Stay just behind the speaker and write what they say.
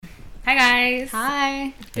Hi guys.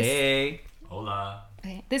 Hi. Hey. Hola.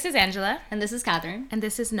 Okay. This is Angela. And this is Catherine. And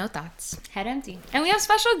this is No Thoughts. Head empty. And we have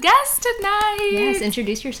special guests tonight. Yes,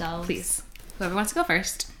 introduce yourselves. Please. Whoever wants to go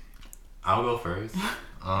first. I'll go first.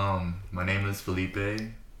 My name is Felipe.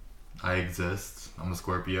 I exist. I'm a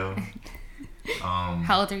Scorpio.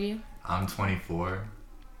 How old are you? I'm 24.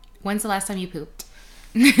 When's the last time you pooped?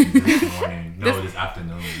 This morning. No, this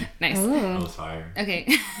afternoon. Nice. That was fire.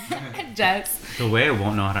 Okay. Jess. The way I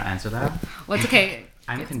won't know how to answer that. What's okay?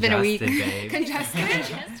 I'm been congested, a week. babe.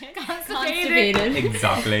 Congested. Constipated.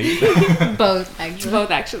 Exactly. Both, actually.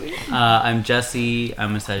 Both actually. I'm Jesse.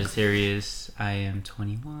 I'm a Sagittarius. I am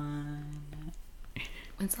 21.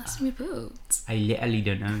 When's the last time you pooped? I literally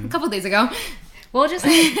don't A know. couple days ago. We'll just... 7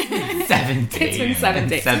 days. It's been 7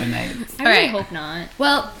 days. 7 nights. I really Alright. hope not.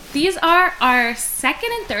 Well, these are our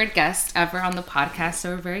second and third guests ever on the podcast, so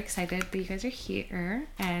we're very excited that you guys are here.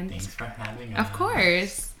 And Thanks for having us. of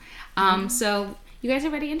course. So you guys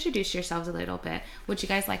already introduced yourselves a little bit. Would you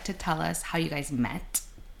guys like to tell us how you guys met?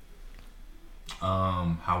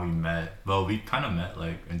 How we met. Well, we kind of met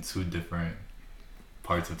like in two different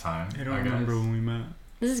parts of time. I guess. when we met.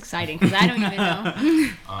 This is exciting because I don't even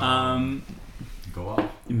know. Go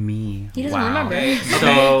off. Me. He doesn't Wow. remember.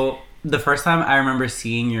 So the first time I remember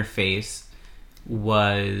seeing your face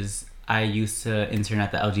was I used to intern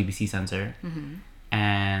at the LGBT Center,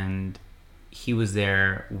 and he was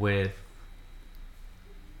there with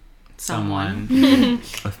someone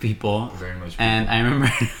with people, Very much. and I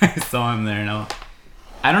remember I saw him there, and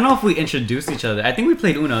I don't know if we introduced each other. I think we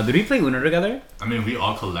played Uno. Did we play Uno together? I mean, we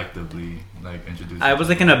all collectively like introduced. I was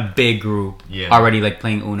like in a big group Yeah. already, like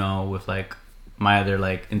playing Uno with like my other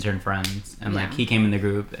like intern friends, and like Yeah. he came in the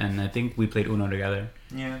group, and I think we played Uno together.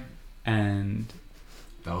 Yeah. And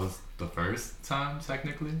That was the first time,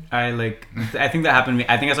 technically. I think that happened to me.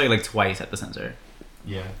 I think I saw you like twice at the center,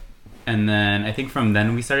 Yeah. and then I think from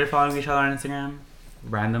then we started following each other on Instagram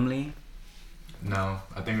randomly. No,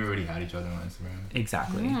 I think we already had each other on Instagram.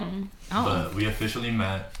 Exactly. Oh. But we officially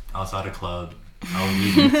met outside a club. I was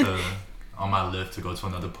leaving on my lift to go to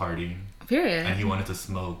another party, Period. and he wanted to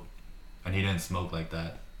smoke, and he didn't smoke like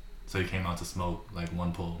that, so he came out to smoke like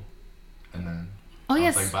one pull, and then Oh, I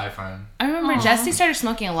yes. was like, bye, friend. I remember Aw. Jesse started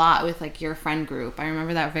smoking a lot with like your friend group. I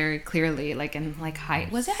remember that very clearly, like in like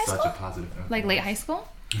was it high Such school? a positive influence. Like late high school?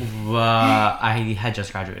 I had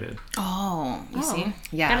just graduated. Oh, you Oh. see?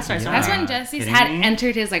 Yeah. Gotta start That's somewhere. when Jesse's Kidding had me?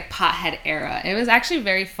 entered his like pothead era. It was actually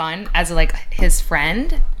very fun as like his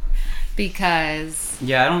friend because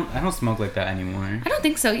Yeah, I don't smoke like that anymore. I don't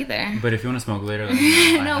think so either. But if you want to smoke later, let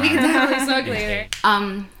me know. No, we can definitely smoke later.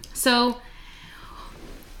 So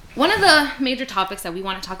one of the major topics that we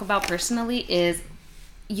want to talk about personally is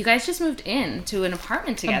you guys just moved in to an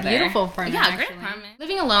apartment together. beautiful apartment, Yeah, great actually. apartment.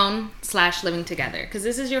 Living alone / living together. Because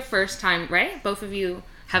this is your first time, right? Both of you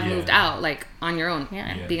have Yeah. moved out, like, on your own.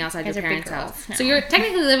 Yeah. Yeah. Being outside You your guys are big parents' girls house. now. So you're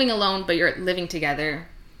technically living alone, but you're living together.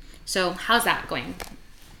 So how's that going?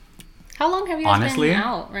 How long have you guys Honestly? been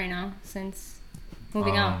out right now since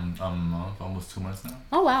moving out? A month, almost 2 months now.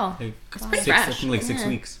 Oh, wow. Like, pretty six, fresh. I think like 6 Yeah.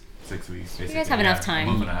 weeks. 6 weeks. Basically. guys have enough time.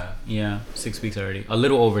 A month and a half. Yeah, 6 weeks already. A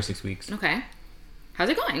little over 6 weeks. Okay. How's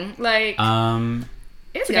it going? Like,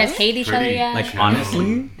 it's Do you guys good. hate each other Pretty. yet? Like Yeah.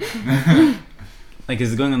 honestly, like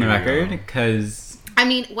is it going on the Here we record? go. Because I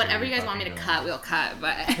mean, whatever you guys Really want me to fucking cut, we'll cut.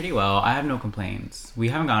 But pretty well. I have no complaints. We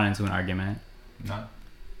haven't gotten into an argument.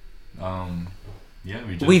 No. Yeah,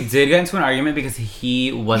 we just. We did get into an argument because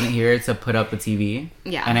he wasn't here to put up the TV,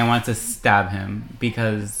 yeah. and I wanted to stab him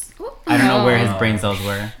because I don't know where his Oh. brain cells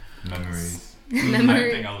were. Memories. I Memory.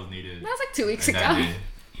 didn't think I was needed. That was like 2 weeks And ago. I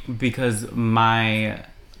did. Because my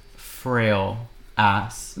frail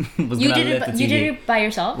ass was You gonna did lift it. the You TV did it by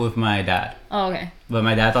yourself. with my dad, Oh, okay. but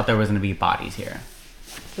my dad thought there was gonna be bodies here.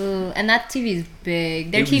 Ooh, and that TV is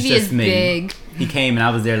big. Their It was TV just is me. big. He came and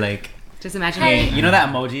I was there like, Just imagine. hey, me. you know that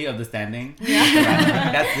emoji of the standing?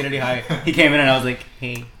 Yeah. That's literally how he came in and I was like,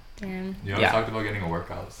 hey. Damn. You always Yeah. talked about getting a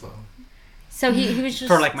workout, so. So he was just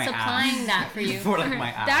For, like, my supplying ass. that for you. For like my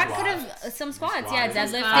ass. That could have some squats. Yeah,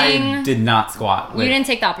 Squats. deadlifting. I did not squat. You didn't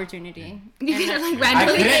take the opportunity. You could have like I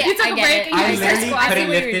randomly. couldn't- You took I a get break it. and I you started literally squatting. couldn't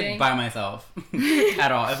what you lift were it doing. by myself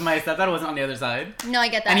at all. If my stepdad wasn't on the other side. No, I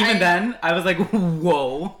get that. And even I, then, I was like,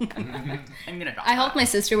 whoa. I'm gonna drop I helped that. my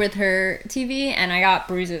sister with her TV, and I got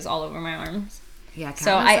bruises all over my arms. Yeah.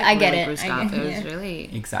 So Cameron was, I get really it. bruised I up. get- It was yeah. really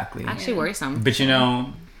Exactly. actually worrisome. But you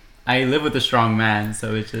know, I live with a strong man,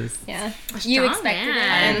 so it's just Yeah, A you strong expected man.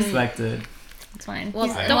 I it. and expected. It's fine. Well,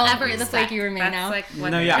 He's- don't ever the expect. flake you remain That's now. like what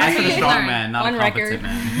No, yeah, I said a strong learn. man, not On a record. competent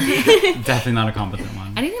man. Definitely not a competent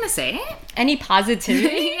one. Anything to say? Any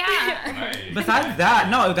positivity? Yeah. Right. Besides that,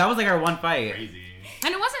 no, that was like our one fight. Crazy.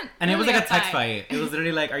 And it wasn't. And it was really like a text outside. fight. It was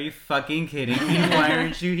literally like, are you fucking kidding me? Why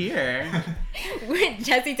aren't you here? With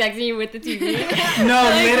Jesse texting you with the TV. No,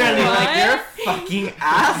 literally, what? like, you're a fucking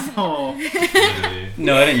asshole. Literally.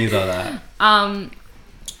 No, I didn't use all that.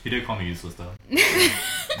 He did call me useless though.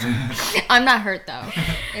 I'm not hurt though.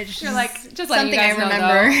 It's You're just, like, just letting something you I guys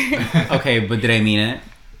know, remember. Okay, but did I mean it?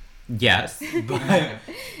 Yes. But,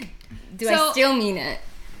 Do So- I still mean it?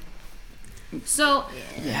 So,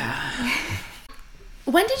 yeah.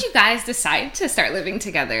 when did you guys decide to start living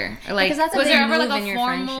together? Or like, Because that's a was big there ever move like in a your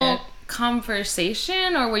formal friendship.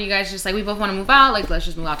 conversation, or were you guys just like, we both want to move out, like let's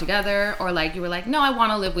just move out together, or like you were like, no, I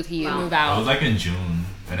want to live with you. Move I out. was like in June,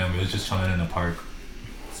 and then we was just chilling in the park,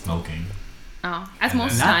 smoking. Oh, as And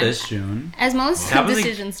most Not times. this June. As most That was, like-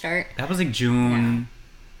 decisions start. That was like June,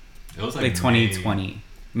 It was like 2020.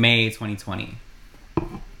 May 2020.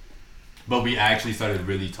 But we actually started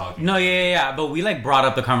really talking. No, yeah. But we like brought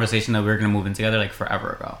up the conversation that we were gonna move in together like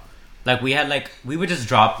forever ago. Like we would just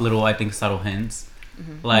drop little, I think, subtle hints.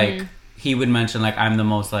 Like he would mention like, I'm the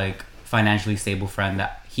most like financially stable friend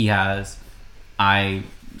that he has. I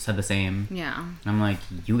said the same. Yeah. And I'm like,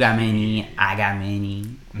 you got money, I got money.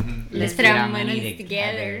 Let's put get our our money money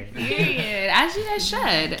together. Period. As you guys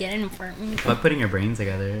should. Get an apartment. But putting your brains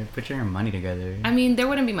together, put your money together. I mean, there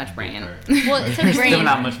wouldn't be much brain. Well, it took There's brain. still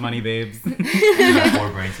not much money, babes. 4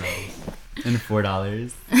 brain cells. And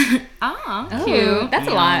 $4. Oh, Oh, cute. that's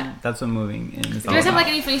a lot. That's what moving in. Do you guys have like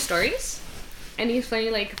any funny stories? Any funny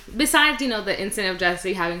like besides the incident of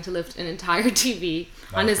Jesse having to lift an entire TV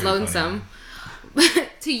on was his pretty lonesome?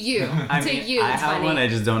 to you, I to mean, you, I it's have funny. one. I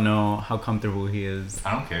just don't know how comfortable he is.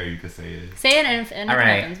 I don't care. You could say it. Say it and if All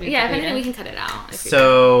right. happens, Yeah, if can anything, we delete can cut it out. if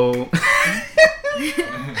So, it.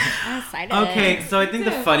 I'm excited. okay. So I think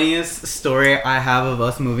the funniest story I have of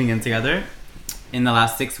us moving in together in the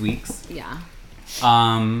last 6 weeks, you're-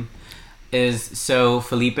 yeah. is so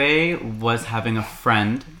Felipe was having a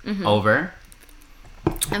friend over.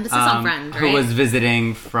 Emphasis on friend, right? Who was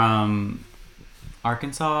visiting from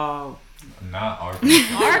Arkansas, Not our.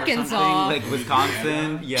 Arkansas. something, like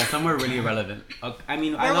Wisconsin. Yeah, somewhere really irrelevant. I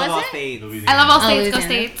mean, I Where love was all it? states. I love all Oh, states. Go Louisiana.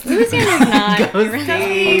 states. Louisiana's not. Go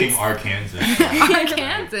states. Fucking Arkansas.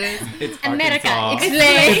 Kansas. It's America, Arkansas.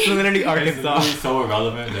 explain. It's literally It's Arkansas. literally so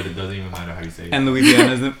irrelevant that it doesn't even matter how you say it. And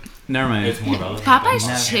Louisiana's. Never mind. It's more relevant. Popeye's than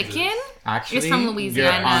Kansas. chicken. Actually, It's from you're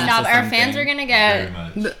Louisiana. onto Stop. Our something. fans are gonna Very get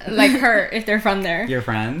much. like hurt if they're from there. Your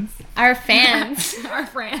friends? Our fans. Our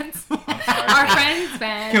friends. I'm sorry. Our friends,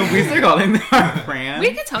 fans. Can we start calling them our friends?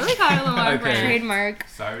 We could totally call them our Okay. friends. Trademark.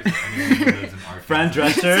 Sorry to anyone who lives in Arkansas. Fran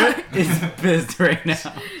Drescher is pissed right now.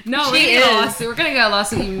 No, we're She gonna get a is. lawsuit. We're gonna get a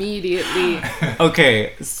lawsuit immediately.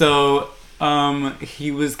 Okay, so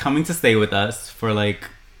he was coming to stay with us for like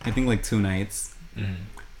I think like 2 nights.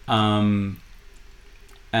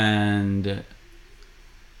 And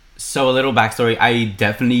so a little backstory, I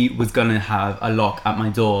definitely was gonna have a lock at my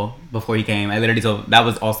door before he came. I literally told, that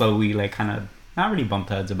was also, we like kind of not really bumped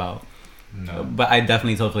heads about, No. but I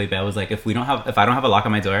definitely told Felipe, I was like, if I don't have a lock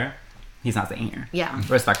at my door, he's not staying here. Yeah.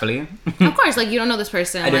 Respectfully. Of course, like you don't know this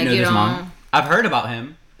person. I didn't like know you this don't. mom. I've heard about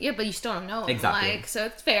him. Yeah, but you still don't know. Exactly. Like, so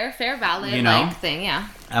it's fair, valid, You know? like thing. Yeah.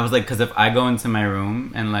 I was like, because if I go into my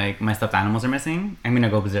room and like my stuffed animals are missing, I'm gonna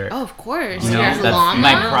go berserk. Oh, of course. You know, There's that's llama.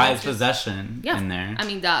 my prized possession Yeah. in there. I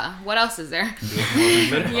mean, duh. What else is there?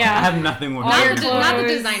 Yeah. I have nothing more. All Not your the, to not the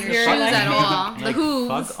clothes, designer your, shoes like- at all. The Like,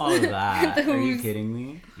 hooves. fuck all of that. The Are you hooves. kidding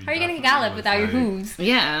me? How are you getting Gallup without your hooves?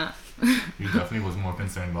 Yeah. You definitely was more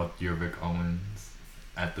concerned about your Rick Owens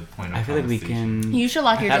at the point of I feel like we conversation. can. You should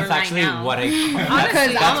lock your door That's right actually now. what I. Honestly,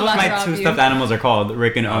 That's I'm what about my to rob 2 you. stuffed animals are called,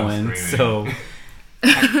 Rick and I was Owen. screaming. So,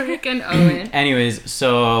 Rick and Owen. anyways,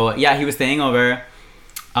 so yeah, he was staying over.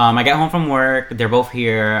 I get home from work. They're both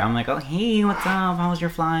here. I'm like, oh hey, what's up? How was your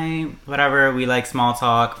flight? Whatever. We like small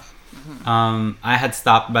talk. I had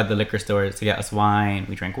stopped by the liquor store to get us wine.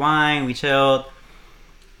 We drank wine. We chilled.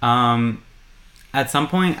 At some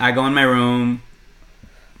point, I go in my room.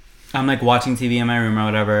 I'm like watching TV in my room or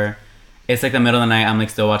whatever. It's like the middle of the night. I'm like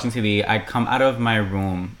still watching TV. I come out of my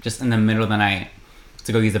room just in the middle of the night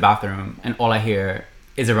to go use the bathroom, and all I hear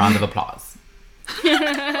is a round of applause.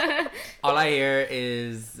 All I hear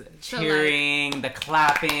is cheering, the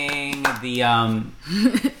clapping, the I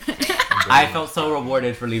felt so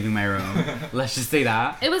rewarded for leaving my room. Let's just say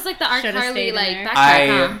that. It was like the R. Should've Carly stayed in like there.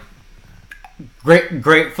 backtrack, huh?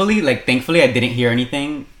 Gratefully, like thankfully, I didn't hear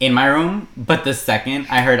anything in my room. But the second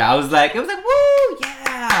I heard, I was like, it was like, woo,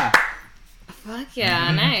 yeah. Fuck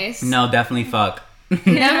yeah, nice. No, definitely fuck.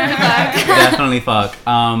 Never fuck. Definitely fuck.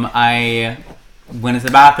 I went into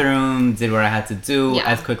the bathroom, did what I had to do Yeah.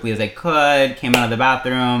 as quickly as I could, came out of the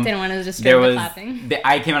bathroom. Didn't want to disturb There the was, clapping.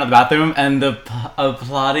 I came out of the bathroom and the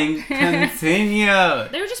applauding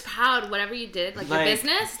continued. They were just proud, whatever you did, like your Like-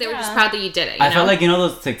 business. They were just Yeah. proud that you did it. You I know? felt like, you know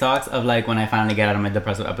those TikToks of like when I finally get out of my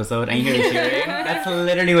depressive episode and you hear the cheering? That's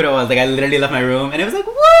literally what it was. Like I literally left my room and it was like,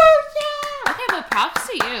 woo, yeah! okay, well, props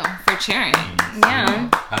to you for cheering. Yeah.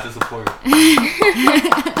 Have to support.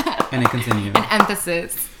 And it continued. An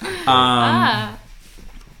emphasis.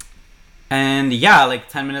 And yeah, like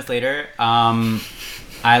 10 minutes later,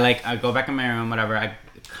 I go back in my room, whatever. I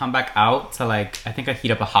come back out to like, I think I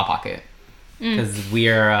heat up a Hot Pocket. Because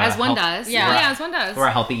we're... As one does. Yeah. Oh, yeah, as one does. We're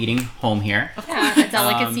a healthy eating home here. Yeah, a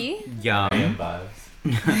delicacy. Yum. Korean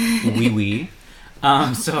vibes. Wee wee.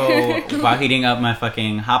 So while heating up my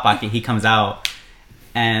fucking Hot Pocket, he comes out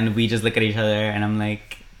and we just look at each other and I'm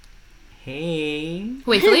like, hey.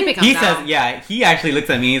 Wait, Felipe comes He out. says, yeah, he actually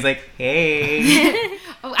looks at me. He's like, hey.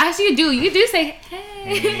 Oh, as you do say,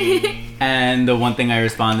 hey. And the one thing I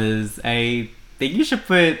respond is, I think you should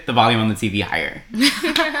put the volume on the TV higher.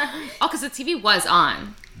 Oh, because the TV was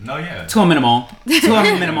on. No, yeah. To a minimal. To a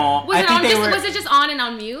minimal. Was I it think on? they were... Was it just on and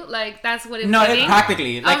on mute? Like that's what it was. No, giving? it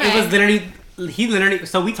practically. Like, Okay. it was literally... He literally...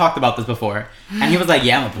 So we talked about this before. And he was like,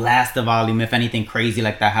 yeah, I'm going to blast the volume if anything crazy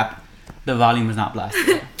like that happens. The volume was not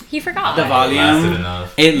blasted. He forgot. The Lasted volume...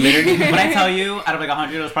 enough. It literally... When I tell you, out of like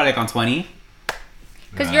 100, it was probably like on 20.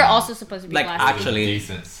 Because Nah. you're also supposed to be Like, blasted. actually,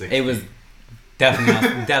 Decent 60. It was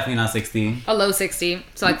definitely not 60. A low 60,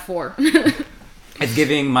 so like 4. It's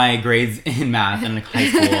giving my grades in math in like high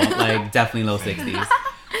school, like definitely low 60s.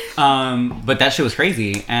 But that shit was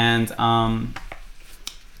crazy. And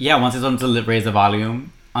yeah, once he told him to raise the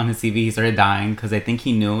volume on his TV, he started dying because I think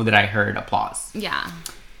he knew that I heard applause. Yeah.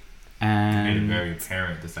 Made it And very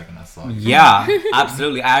apparent the second I saw it. yeah,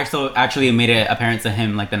 absolutely. I actually made it apparent to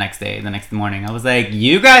him like the next morning. I was like,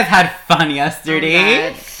 you guys had fun yesterday.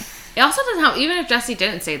 Oh, it also doesn't help, even if Jesse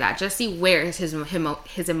didn't say that, Jesse wears his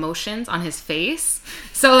emotions on his face.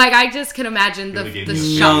 So, like, I just can imagine the, Really gave the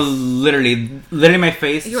you a shock. No, literally my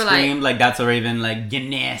face You were screamed like, that's a Raven, like, you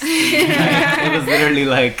nasty. Like, it was literally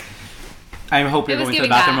like, I hope you're It was going to the giving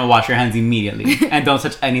bathroom that. and wash your hands immediately. And don't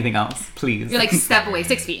touch anything else, please. You're like, step away,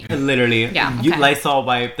 6 feet. Literally. Yeah, You okay. Lysol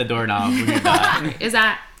wipe the doorknob when you're done. Is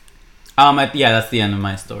that... Yeah, that's the end of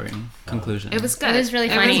my story. Conclusion. It was good. It was really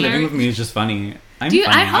funny. Living with me is just funny. I'm Do you-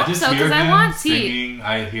 funny. I hope I just so, hear 'cause I him want to. singing.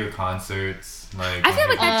 I hear concerts. Like I feel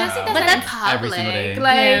like that Jesse does But that in that's every single day. public.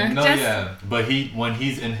 Like, Yeah. No, just... yeah, but when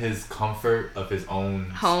he's in his comfort of his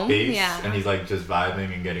own Home? space, Yeah. and he's like just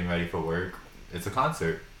vibing and getting ready for work, it's a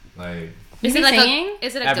concert. Like Is he it like singing?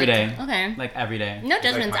 Is it a Every good day. Okay. Like every day. No like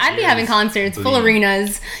judgments. my I'd be having ears concerts, full bleed.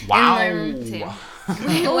 arenas. Wow. In my room. Too.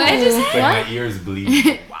 Wait, what did you say? like my ears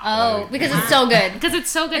bleed. Oh, because it's so good. Because it's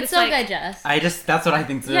so good. It's so like, good, Jess. That's what I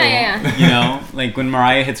think too. Yeah. You know, like when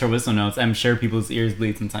Mariah hits her whistle notes, I'm sure people's ears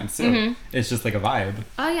bleed sometimes too. Mm-hmm. It's just like a vibe.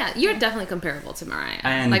 Oh yeah, you're definitely comparable to Mariah.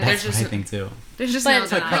 And like that's there's what just I think too. there's just But, no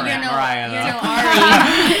To but current you're no, Mariah, you're though. no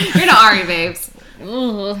Ari. You're not Ari, babes.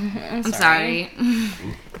 Ooh, I'm sorry.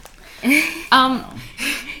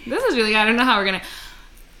 This is really, I don't know how we're gonna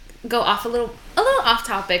go off a little off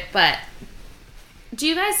topic, but do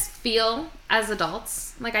you guys feel as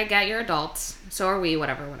adults, like I get you're adults, so are we,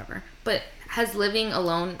 whatever, but has living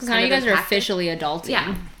alone Because now you guys are officially adulting.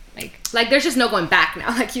 Yeah. Like, there's just no going back now.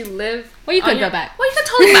 Like you live. Well, you on could your- go back. Well, you could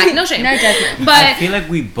totally go back. No shame. No judgment. I But feel like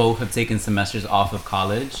we both have taken semesters off of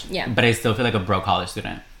college. Yeah. But I still feel like a broke college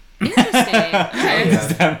student. interesting.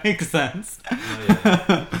 Does that make sense?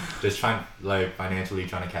 Yeah. Just financially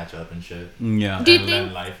trying to catch up and shit. Yeah. Do you And think-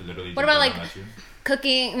 then life literally What just about, doesn't like- let you.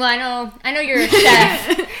 cooking. Well, I know you're a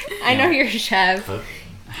chef. I know you're a chef. Cook?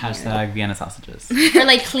 Hashtag Vienna sausages. Or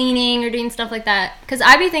like cleaning or doing stuff like that. Because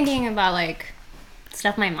I be thinking about like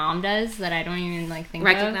stuff my mom does that I don't even like think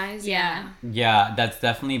Recognize. of. Yeah. Yeah, that's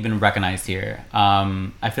definitely been recognized here.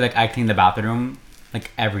 I feel like I clean the bathroom like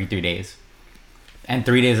every 3 days. And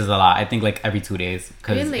 3 days is a lot. I think like every 2 days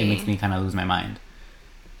because Really? it makes me kind of lose my mind.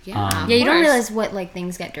 Yeah. Um, Yeah, you of don't course. realize what like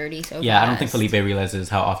things get dirty so Yeah, I don't think fast. Felipe realizes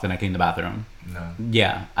how often I clean the bathroom. No.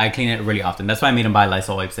 Yeah, I clean it really often. That's why I made him buy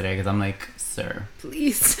Lysol wipes today because I'm like, sir,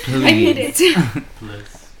 Please. please. I need it.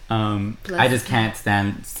 I just can't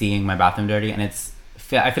stand seeing my bathroom dirty, and I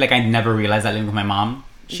feel like I never realized that living with my mom.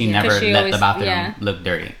 She Yeah. never 'Cause she let always- the bathroom yeah. look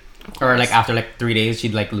dirty, or like after like 3 days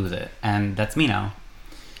she'd like lose it, and that's me now.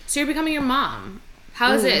 So you're becoming your mom.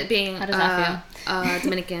 How is Ooh, it being how does that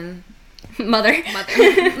Dominican Mother.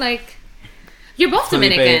 mother? Like, you're both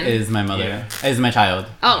Felipe Dominican. is my mother. Is my child.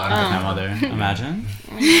 Oh. Is my mother. Imagine.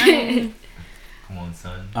 Come on, own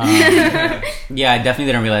son. Yeah, I definitely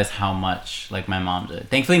didn't realize how much like my mom did.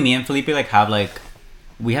 Thankfully, me and Felipe like have like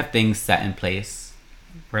we have things set in place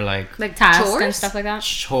for like tasks chores? and stuff like that.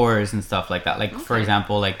 chores and stuff like that. Like for Okay.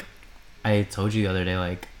 example, like I told you the other day,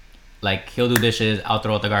 like he'll do dishes, I'll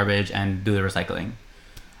throw out the garbage and do the recycling.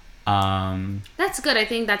 That's good. I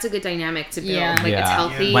think that's a good dynamic to build. Yeah. Like it's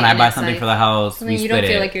healthy. When I and buy it's, something like- for the house, So we then you split don't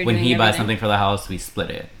feel it. like you're When doing he buys everything. something for the house, we split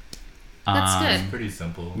it. That's good. It's pretty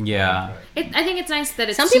simple. Yeah. I think it's nice that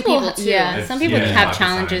it's Some two people, too. yeah, It's- some people yeah, have it's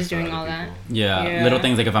challenges for doing other all that. people. Yeah. Yeah. Little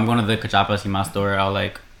things like if I'm going to the Cachapas Yuma store, I'll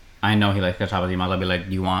like, I know he likes Cachapas Yuma, I'll be like,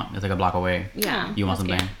 do you want? It's like a block away. Yeah. You want That's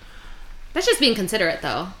something? good. That's just being considerate,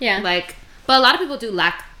 though. Yeah. Like, but a lot of people do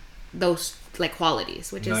lack those like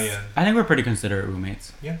qualities, which is. No, yeah. I think we're pretty considerate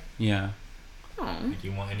roommates. Yeah. Yeah. Oh, Like,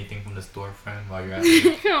 you want anything from the store, friend, while you're at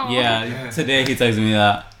it? Yeah. Yeah. Today he texted me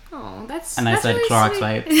that. oh, that's. And I that's said really Clorox sweet.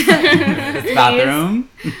 wipes. This bathroom.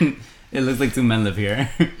 It looks like two men live here.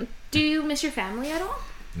 Do you miss your family at all?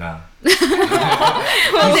 Nah.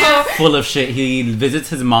 Full of shit. He visits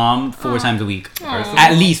his mom 4 times a week. Personally?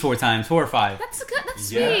 At least 4 times, 4 or 5. That's good.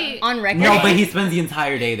 That's Yeah. sweet. On record. No, but he spends the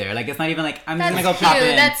entire day there. Like it's not even like I'm just That's gonna go cute. pop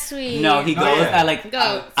in. That's sweet. No, he Oh, goes yeah. at like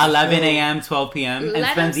Go. 11 a.m., 12 p.m. and Let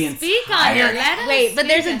him spends the speak on entire. it. Let him Wait, but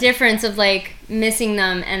there's a speak. difference of like missing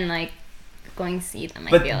them and like going to see them.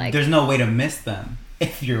 I But feel like. there's no way to miss them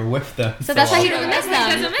if you're with them. So that's why he I'll doesn't be miss That's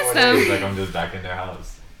why he them. doesn't miss 4 them. days, like I'm just back in their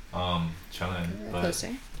house, chilling. But Closer.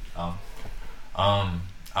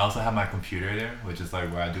 I also have my computer there, which is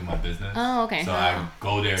like where I do my business. Oh, okay. So I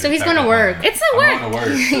go there. So to he's check gonna up on work. them. It's a I'm work. going to work.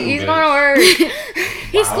 Too, He's bitch. going to work.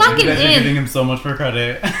 He's Wow. clocking You guys are in. giving him so much for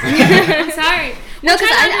credit. I'm sorry. No, because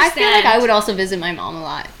trying to I feel like understand. I would also visit my mom a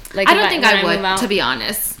lot. Like I if don't think when I move would, out. to be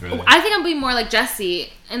honest. Really? I think I'd be more like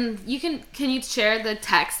Jesse. And you can you share the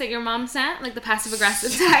text that your mom sent, like the passive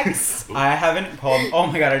aggressive text? I haven't called. Oh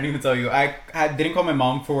my god, I didn't even tell you. I didn't call my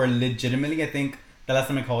mom for legitimately. I think the last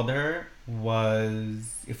time I called her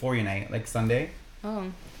was Euphoria night, like Sunday.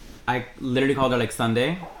 Oh. I literally called her like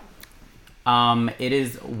Sunday. It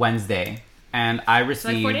is Wednesday, and I It's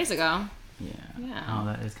received like 4 days ago. Yeah. Yeah. Oh,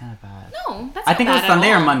 that is kind of bad. No, that's I not think it was bad at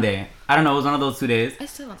Sunday or all. Monday. I don't know. It was one of those 2 days. I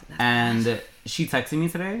still don't think that's And she texted me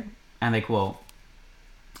today, and I quote,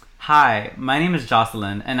 "Hi, my name is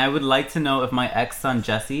Jocelyn, and I would like to know if my ex-son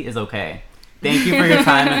Jesse is okay. Thank you for your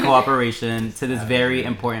time and cooperation to this very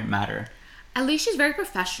important matter." At least she's very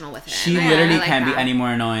professional with it. She Yeah, literally I like can't be that. any more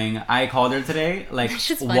annoying. I called her today, like That's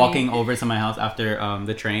just funny. walking over to my house after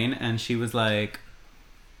the train, and she was like,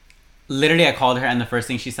 literally, I called her, and the first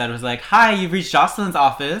thing she said was like, "Hi, you've reached Jocelyn's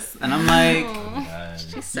office," and I'm like,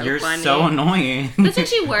 She's so "You're funny. so annoying." Doesn't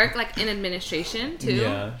she work like in administration too?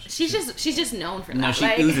 Yeah. She's just known for that. No, she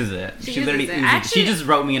like, oozes it. she She literally oozes it. oozes it. Actually- She just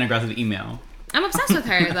wrote me an aggressive email. I'm obsessed with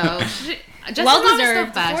her though. Jesse's Well mom is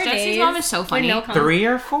deserved. the best. 4 Jesse's days mom is so for funny. no con- 3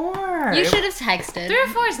 or 4. You should have texted. 3 or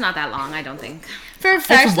 4 is not that long, I don't think. For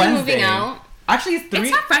freshly Wednesday. moving out. Actually, it's 3. It's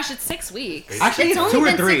not fresh. It's 6 weeks. Actually, It's it's only 2 or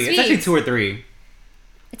been 3. 6 It's actually weeks. 2 or 3.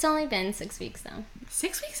 It's only been 6 weeks though.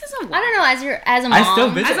 6 weeks is a lot. I don't know. As a mom. I still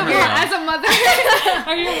visit As a, her. mom, as a mother,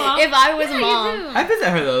 are you a mom? If I was Yeah, a you mom. do. I visit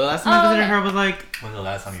her though. The last time I Oh, visited okay. her was like When's the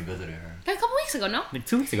last time you visited her? A couple weeks ago, no?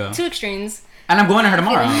 2 weeks ago. 2 extremes. And I'm going to her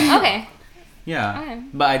tomorrow. Okay. Yeah. Okay.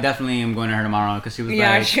 But I definitely am going to her tomorrow because she was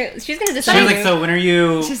Yeah, like, she's gonna she decide. was like, "So when are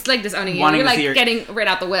you?" She's like disowning you. Wanting You're to like see her- getting right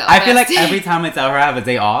out the will. I feel like bestie. every time I tell her I have a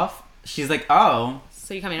day off, she's like, "Oh,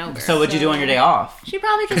 So you're coming over. so what'd you do on your day off?" She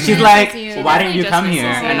probably just She's misses like, you. "Why didn't definitely you just come here?"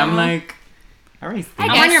 misses And you. I'm like, "I already I'm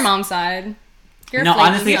think." on your mom's side. You're No, flaky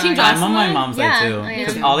honestly, side. I'm on my mom's Yeah, side too. I am.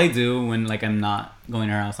 Because all they do when like I'm not going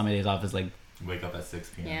to her house on my days off is like Wake up at 6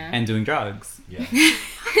 p.m. Yeah. and doing drugs. Yeah.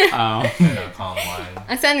 Um, Calm wine.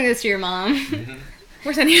 I'm sending this to your mom.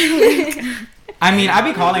 We're sending you a link. I mean, I'd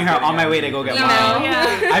be calling her on my way to go get You wine. know,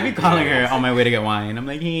 yeah. I'd be calling her on my way to get wine. I'm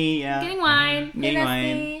like, "Hey, yeah, Getting wine. getting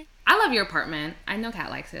wine." I love your apartment. I know Kat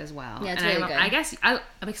likes it as well. Yeah, it's and really I'm, good. I guess I'm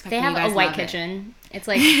expecting They have you guys a white love it. kitchen. It's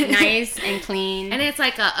like nice and clean. And it's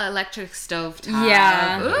like a electric stove top.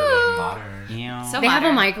 Yeah. Ooh. Modern. Yeah. So they have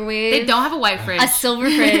a modern. microwave. They don't have a white fridge. a silver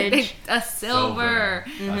fridge. A silver.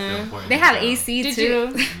 That's the important They have detail. AC Did too.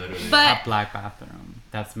 you- Literally. But A black bathroom.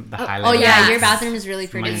 That's the Oh, highlight. Oh of yeah, Yes. your bathroom is really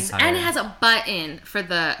pretty. Mine's and it has a button for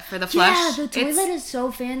the flush. Yeah, the toilet It's- is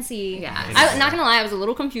so fancy. Yeah. I'm not gonna lie, I was a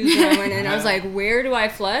little confused when I went in. I was like, where do I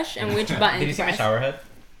flush and which button? Did you see my press? shower head?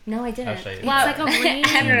 No, I didn't. I'll show you. Well, It's like a ring.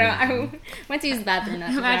 I don't know. I went to use the bathroom.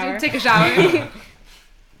 Not the Imagine shower. take a shower.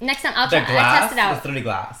 Next time I'll The try. I glass test it out. is literally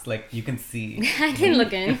glass. Like you can see. I didn't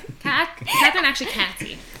look in. Catherine actually can't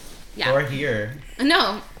see. Yeah. Or here.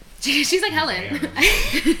 No. She's like Helen.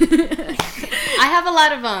 I have a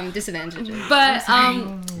lot of disadvantages. But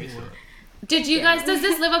Me too. Did you guys? Does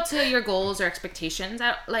this live up to your goals or expectations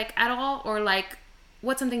at all, or like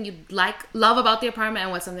what's something you love about the apartment,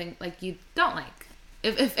 and what's something like you don't like,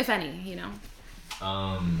 if any, you know?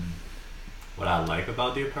 What I like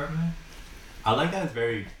about the apartment, I like that it's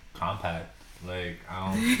very compact. Like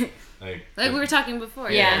I don't like Like we were talking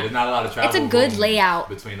before. Yeah. there's not a lot of travel. It's a good room layout.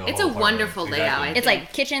 Between the It's whole a wonderful apartment. layout, I Exactly. It's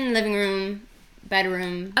like kitchen, living room,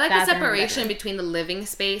 bedroom. I like the bathroom, separation bedroom. between the living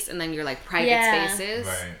space and then your like private Yeah. spaces.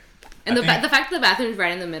 Right. And I think- the fact that the bathroom is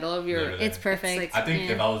right in the middle of your Literally. It's perfect. like- I think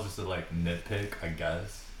yeah. if I was just to like nitpick, I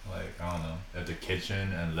guess, like I don't know, if the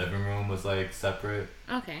kitchen and living room was like separate,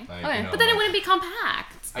 okay. like Okay. you know, But then it like- wouldn't be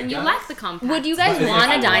compact. I And you guess. like the compact. Would you guys But it's want like,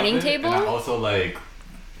 a I love dining it, table? And I also like,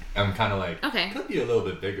 I'm kind of like, Okay. could be a little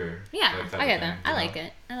bit bigger. Yeah, like, type I of get thing, that. I you like know?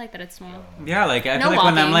 it. I like that it's small. Yeah, like I No feel like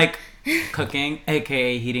when I'm walking. like cooking,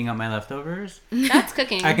 aka heating up my leftovers, That's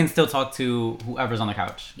cooking. I can still talk to whoever's on the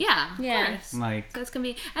couch. Yeah. Of Yeah. course. Like So it's gonna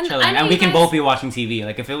be and chilling, I know and we you can guys- both be watching TV.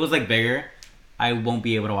 Like if it was like bigger, I won't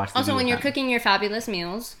be able to watch TV. Also, when with you're them. cooking your fabulous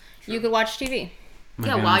meals, you could watch TV. My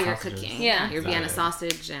Yeah, Vienna while you're sausages. cooking. Yeah. Your Vienna Exactly.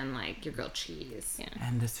 sausage and like your grilled cheese. Yeah.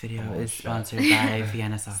 And this video Oh, is shit. sponsored by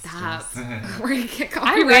Vienna sausages. Stop. We're gonna get I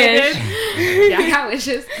copyrighted. Yeah, I got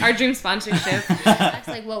wishes. Our dream sponsorship. That's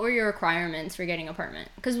like, what were your requirements for getting an apartment?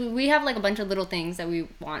 Because we have like a bunch of little things that we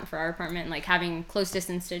want for our apartment, like having close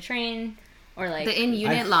distance to train, or like The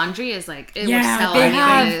in-unit I've- laundry is like it Yeah, would sell they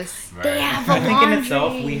have- this. Right. they have a I think in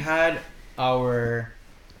itself, laundry. we had our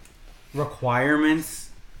requirements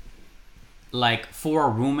like for a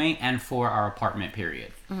roommate and for our apartment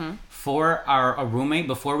period. Mm-hmm. For a roommate,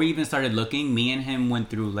 before we even started looking, me and him went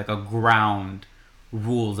through like a ground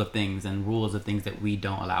rules of things and rules of things that we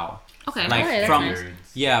don't allow. Okay. Like Okay, that's from nice.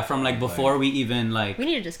 yeah, from like before we even like we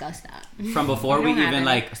need to discuss that. from before We we don't have even any.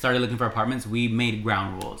 like started looking for apartments, we made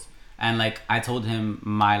ground rules. And like I told him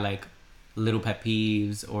my like little pet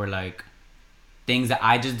peeves or like things that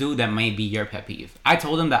I just do that may be your pet peeve. I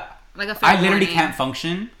told him that Like a fair I literally warning. can't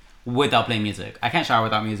function without playing music. I can't shower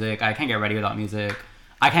without music. I can't get ready without music.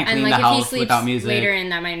 I can't And clean like the if he house sleeps without music. later,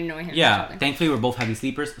 and that might annoy him. or Yeah, something. thankfully we're both heavy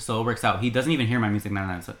sleepers, so it works out. He doesn't even hear my music 9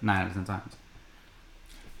 out of 10 times.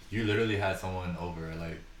 You literally had someone over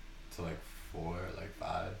like to like 4, like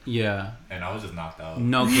 5, Yeah, and I was just knocked out.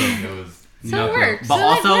 no clue. It was So no it clue. works. But So it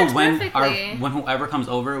also works when perfectly. when whoever comes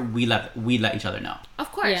over, we let each other know.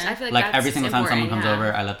 Of course. Yeah. I feel like, Like that's every single time someone important, comes yeah.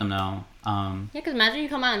 over, I let them know. Yeah, because imagine you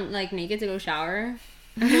come out like naked to go shower.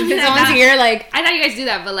 Yeah, Someone's that- here, like, I know you guys do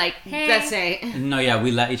that, but like, Hey. let's say. No, yeah,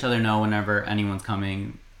 we let each other know whenever anyone's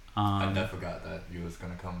coming. I never forgot that you was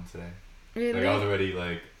gonna come today. Really? Like I was already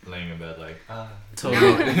like laying in bed like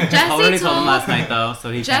Totally, No, Jesse totally told him told- last night though,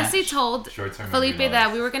 so he Jesse can't. told Short-term Felipe memory that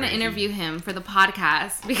loss. we were going to Crazy. interview him for the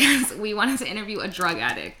podcast because we wanted to interview a drug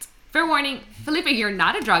addict. Fair warning, Felipe, you're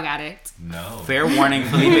not a drug addict. No. Fair warning,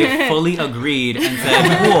 Felipe fully agreed and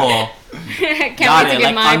said, "Cool, can't got wait to it, get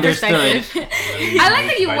like my understood." perspective. I like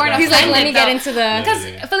that you weren't He's like, offended, let me get though. into the. Because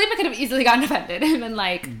Yeah. Felipe could have easily gotten offended and been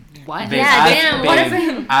like, what? Babe, Yeah, as, damn, what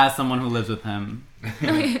babe, as someone who lives with him,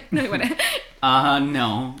 no, he wouldn't.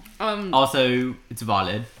 no. Um, Also, it's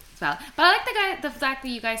valid. It's valid. But I like the fact that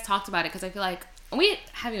you guys talked about it because I feel like we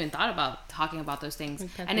haven't even thought about talking about those things,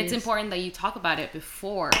 Like pet and it's peeves. important that you talk about it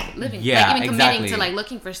before living, Yeah, like even committing exactly. to like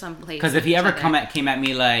looking for some place. Because if with he each ever other. came at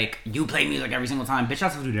me like, "You play music every single time," bitch, I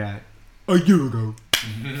still do that a year ago,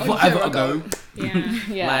 forever ago. Yeah.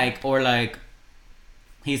 yeah, Like, or like,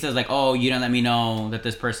 he says like, "Oh, you didn't let me know that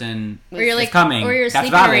this person." Or you're like, coming. or your That's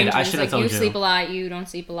sleeping valid. I arrangements. should have Like, told you you. sleep a lot, you don't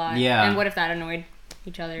sleep a lot. Yeah. And what if that annoyed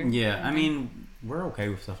each other? Yeah, I mean, we're okay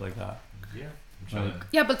with stuff like that. Yeah. I'm chilling. Like,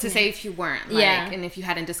 yeah, but to say if you weren't, like, Yeah. and if you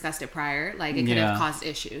hadn't discussed it prior, like it could Yeah. have caused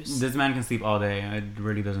issues. this man can sleep all day. It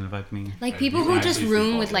really doesn't affect me. Like Like, people you who actually just sleep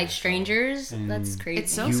room all with day, like so- strangers, And that's crazy.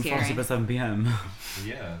 It's so you scary. fall asleep at 7 p.m.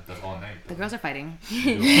 Yeah, that's all night. The girls are fighting.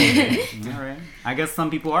 All right. I guess some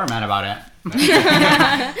people are mad about it.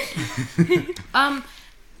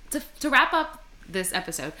 To wrap up this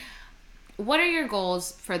episode, what are your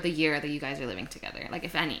goals for the year that you guys are living together? Like,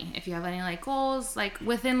 if any, if you have any like goals, like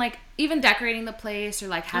within like even decorating the place or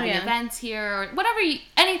like having yeah. events here or whatever,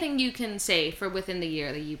 anything you can say for within the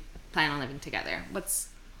year that you plan on living together. What's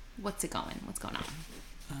it going? What's going on?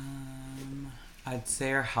 I'd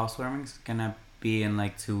say our housewarming's gonna be in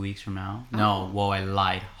like 2 weeks from now. No, whoa, I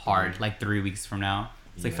lied hard. Like 3 weeks from now.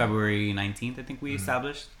 It's like Yeah. February 19th, I think we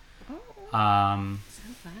established. Oh,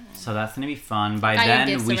 So that's gonna be fun. By Got your then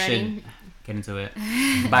gifts we already? should get into it.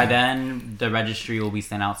 By then the registry will be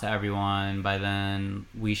sent out to everyone. By then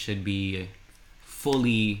we should be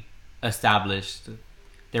fully established.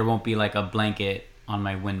 There won't be like a blanket on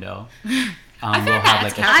my window. I feel we'll like have that's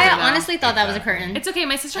like a casual, I though. honestly thought that was a Exactly. curtain. It's okay.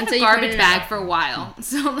 My sister had Until a you put garbage it bag up. for a while,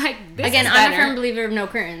 so like this Again, is I'm a better. firm believer of no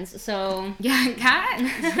curtains, so Yeah,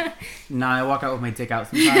 cat. Nah, I walk out with my dick out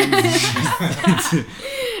sometimes.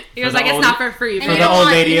 He was For like, the it's old- not for free. And For you the don't old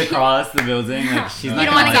want- lady across the building, like she's you not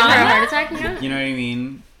don't want to gonna give her a like heart attack, you know? that. You know what I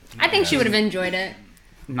mean? I think she would have enjoyed it.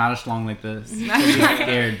 Not a schlong like this. She'd be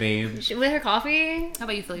scared, babe. With her coffee, How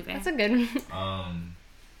about you, Felipe? that's a good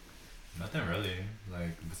Nothing really. Like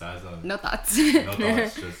besides No thoughts. no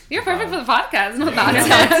thoughts. Just You're perfect for the vibes. podcast. No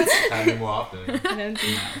Yeah, thoughts. Have me more often.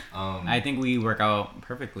 I think we work out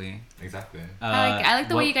perfectly. Exactly. I like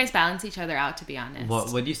the way what- you guys balance each other out. To be honest. What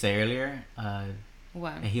would you say earlier?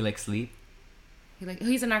 What? He likes sleep,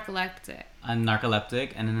 He's a narcoleptic. a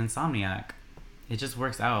narcoleptic, and an insomniac. It just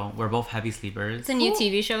works out. We're both heavy sleepers. It's a new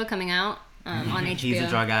TV show coming out on HBO. He's a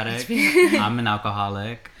drug addict. I'm an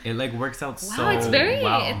alcoholic. It like works out so it's very-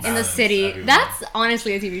 well. it's- in the Balance city. everyone. That's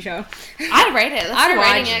honestly a TV show. I'd write it. Let's I'd do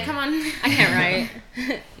writing watch it. Come on. I can't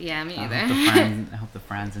write. Yeah, me I either. hope the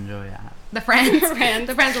friends enjoy that. The friends.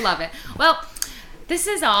 The friends will love it. Well, this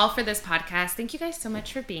is all for this podcast. Thank you guys so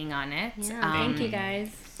much for being on it. Thank you guys.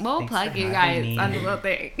 We'll Thanks plug for you having guys me. on the little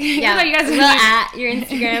thing. Yeah, you guys we'll at your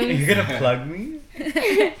Instagram. You're gonna plug me?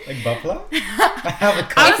 Like butt plug? I have a I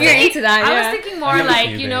couple. was If you're thinking- into that, I yeah. was thinking more I've never like,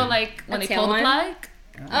 seen you know, it. like when A they pull the tail one? plug.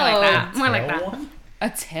 More Oh. like that. More like Tail that. one? A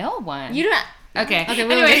tail one. You don't. Okay. Okay,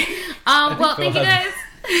 wait, Anyway, wait. well, Phil thank you has- guys.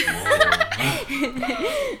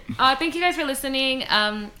 Thank you guys for listening.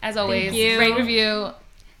 As always, you. rate, review,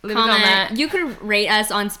 leave a Comment. comment. You could rate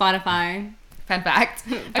us on Spotify. Fun fact.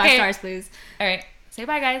 5 Okay. stars, please. All right. Say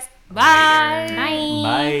bye, guys. Bye.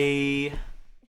 Bye. Bye.